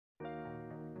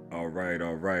All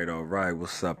right.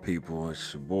 What's up, people?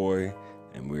 It's your boy,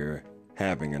 and we're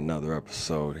having another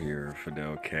episode here,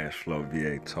 Fidel Cashflow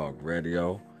VA Talk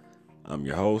Radio. I'm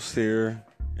your host here,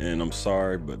 and I'm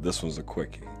sorry, but this one's a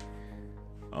quickie.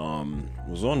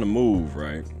 Was on the move,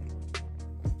 right?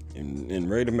 And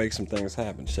ready to make some things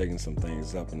happen, shaking some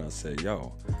things up, and I said,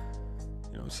 yo,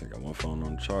 I got one phone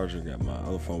on the charger, got my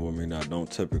other phone with me that I don't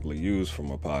typically use for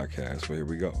my podcast, but here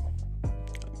we go.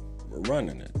 We're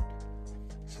running it.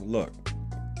 So look,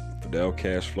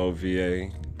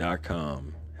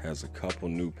 FidelCashflowVA.com has a couple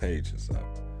new pages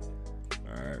up.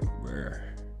 All right,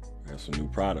 where we have some new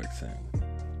products in.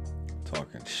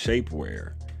 Talking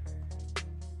Shapewear.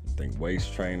 Think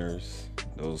waist trainers,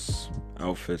 those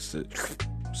outfits that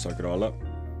suck it all up.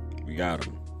 We got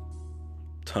them.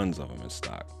 Tons of them in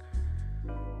stock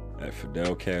at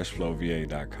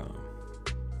FidelCashflowVA.com.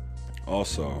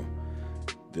 Also,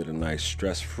 did a nice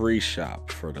stress-free shop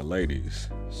for the ladies.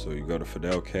 So you go to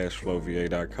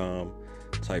FidelCashflowVA.com,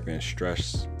 type in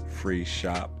stress-free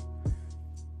shop,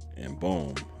 and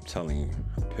boom, I'm telling you,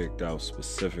 I picked out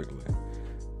specifically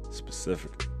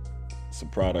some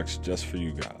products just for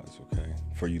you guys, okay?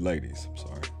 For you ladies, I'm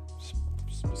sorry.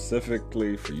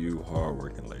 Specifically for you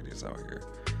hardworking ladies out here.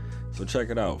 So check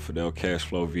it out,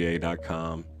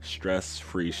 FidelCashflowVA.com,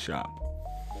 stress-free shop.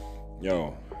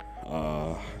 Yo,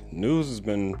 news has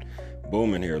been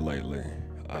booming here lately.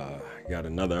 Got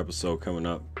another episode coming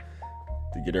up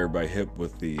to get everybody hip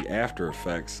with the after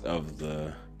effects of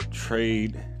the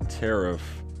trade tariff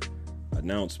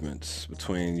announcements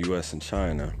between U.S. and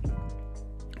China.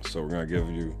 So we're going to give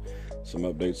you some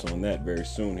updates on that very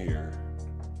soon here.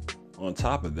 On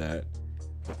top of that,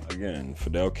 again,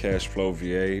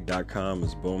 FidelCashflowVA.com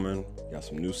is booming. Got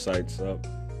some new sites up.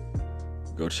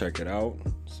 Go check it out.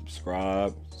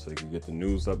 Subscribe so you can get the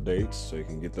news updates, so you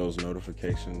can get those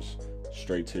notifications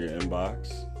straight to your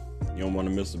inbox. You don't want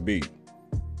to miss a beat.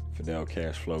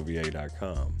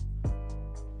 FidelCashflowVA.com.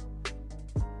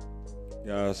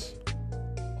 Guys,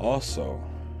 also,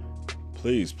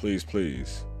 please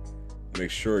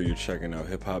make sure you're checking out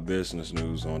Hip Hop Business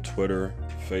News on Twitter,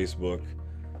 Facebook,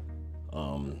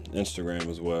 Instagram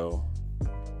as well.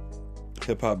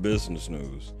 Hip Hop Business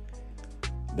News.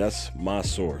 That's my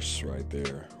source right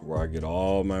there, where I get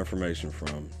all my information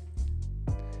from.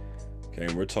 Okay,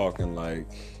 and we're talking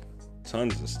like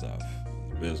tons of stuff in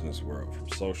the business world, from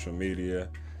social media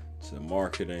to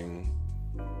marketing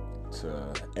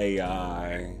to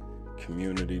AI,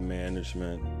 community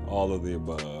management, all of the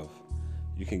above.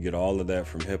 You can get all of that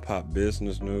from Hip Hop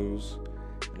Business News.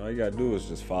 And all you gotta do is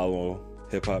just follow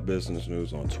Hip Hop Business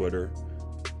News on Twitter,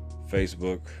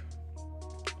 Facebook,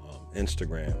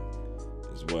 Instagram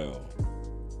as well.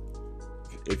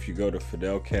 If you go to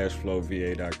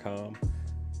FidelCashflowVA.com,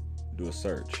 do a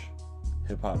search,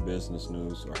 Hip Hop Business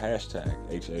News, or hashtag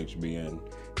HHBN,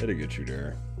 it'll get you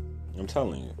there. I'm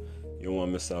telling you, you don't want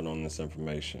to miss out on this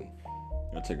information.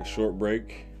 I'll take a short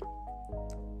break.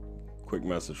 Quick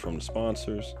message from the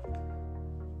sponsors,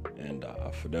 and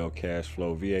Fidel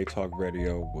Cashflow VA Talk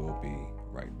Radio will be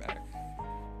right back.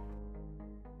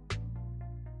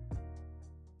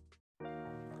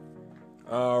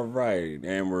 All right,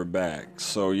 and we're back.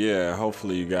 So yeah,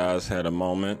 hopefully you guys had a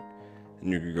moment, and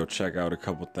you can go check out a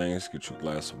couple things. Get you a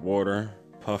glass of water,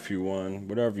 puff you one,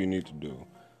 whatever you need to do.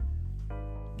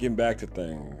 Getting back to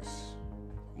things,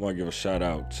 I want to give a shout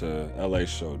out to LA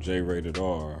Show, J-Rated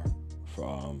R,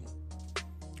 for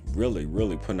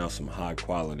really putting out some high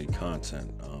quality content.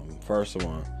 First, I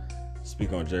want to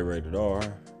speak on J-Rated R,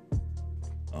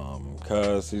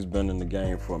 because he's been in the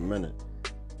game for a minute,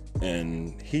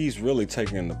 and he's really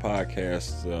taking the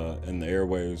podcast in the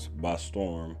airwaves by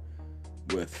storm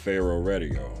with Pharaoh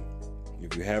Radio.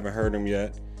 If you haven't heard him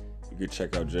yet, you can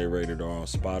check out J-Rated R on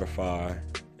Spotify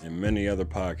and many other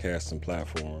podcasting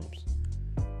platforms.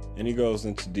 And he goes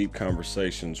into deep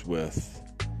conversations with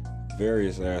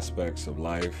various aspects of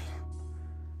life,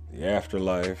 the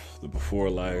afterlife, the before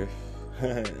life.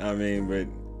 I mean, but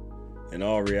in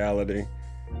all reality,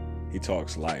 he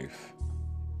talks life.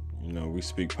 We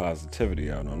speak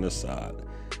positivity out on this side.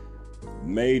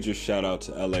 Major shout out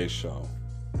to LA Show.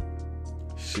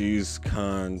 She's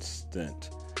constant.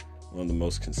 One of the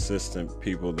most consistent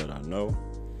people that I know.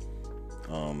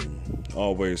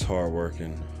 Always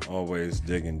hardworking, always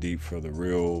digging deep for the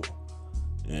real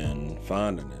and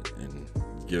finding it and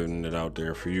getting it out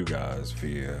there for you guys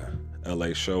via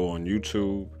LA Show on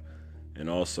YouTube, and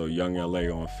also Young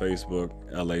LA on Facebook,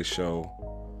 LA Show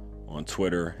on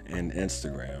Twitter and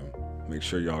Instagram. Make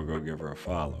sure y'all go give her a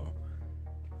follow.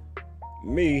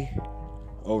 Me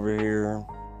over here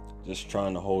just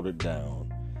trying to hold it down.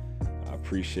 I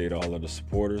appreciate all of the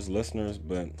supporters, listeners,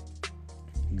 but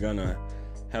I'm gonna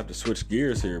have to switch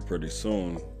gears here pretty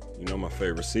soon. You know my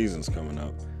favorite season's coming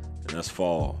up, and that's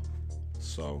fall.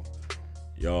 So,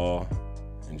 y'all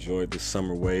enjoyed this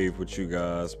summer wave with you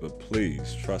guys, but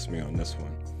please trust me on this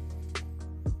one.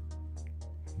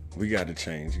 We got to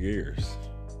change gears.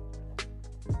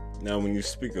 Now, when you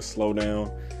speak of slow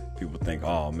down, people think,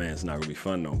 oh man, it's not gonna be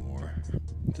fun no more.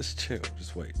 Just chill,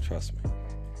 just wait, trust me.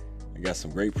 I got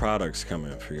some great products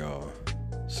coming for y'all.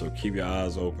 So keep your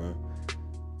eyes open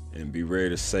and be ready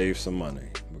to save some money,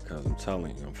 because I'm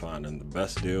telling you, I'm finding the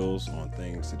best deals on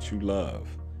things that you love.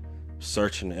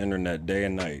 Searching the internet day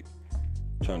and night,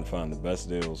 trying to find the best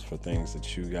deals for things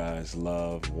that you guys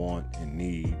love, want, and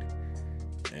need.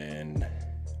 And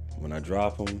when I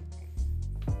drop them,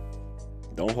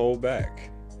 don't hold back.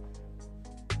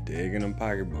 Dig in them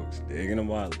pocketbooks, dig in them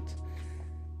wallets.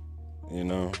 You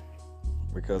know,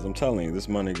 because I'm telling you, this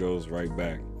money goes right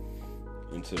back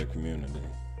into the community.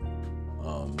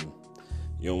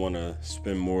 You don't want to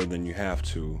spend more than you have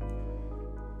to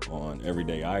on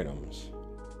everyday items.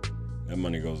 That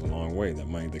money goes a long way. That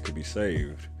money that could be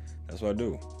saved. That's what I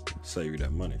do. Save you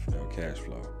that money for that cash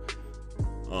flow.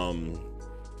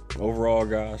 Overall,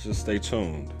 guys, just stay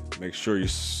tuned. Make sure you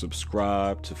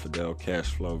subscribe to Fidel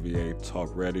Cashflow VA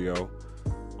Talk Radio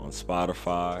on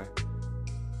Spotify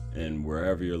and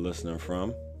wherever you're listening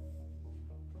from.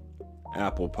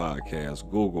 Apple Podcasts,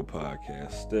 Google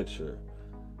Podcasts, Stitcher,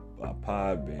 by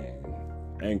Podbean,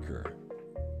 Anchor.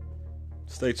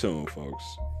 Stay tuned, folks.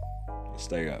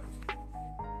 Stay up.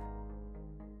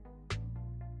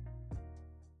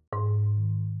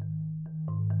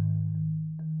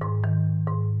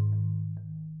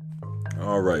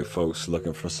 All right, folks,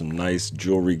 looking for some nice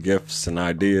jewelry gifts and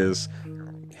ideas?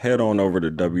 Head on over to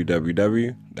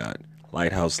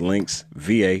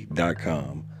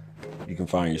www.lighthouselinksva.com. You can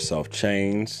find yourself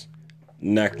chains,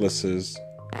 necklaces,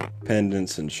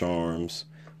 pendants and charms,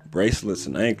 bracelets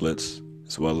and anklets,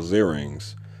 as well as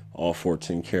earrings, all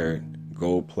 14 karat,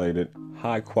 gold-plated,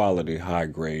 high-quality,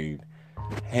 high-grade,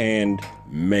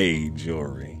 handmade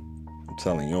jewelry. I'm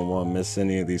telling you, you don't want to miss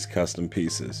any of these custom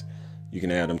pieces. You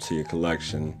can add them to your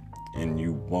collection, and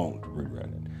you won't regret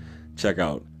it. Check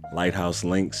out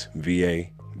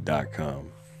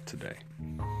lighthouselinksva.com today.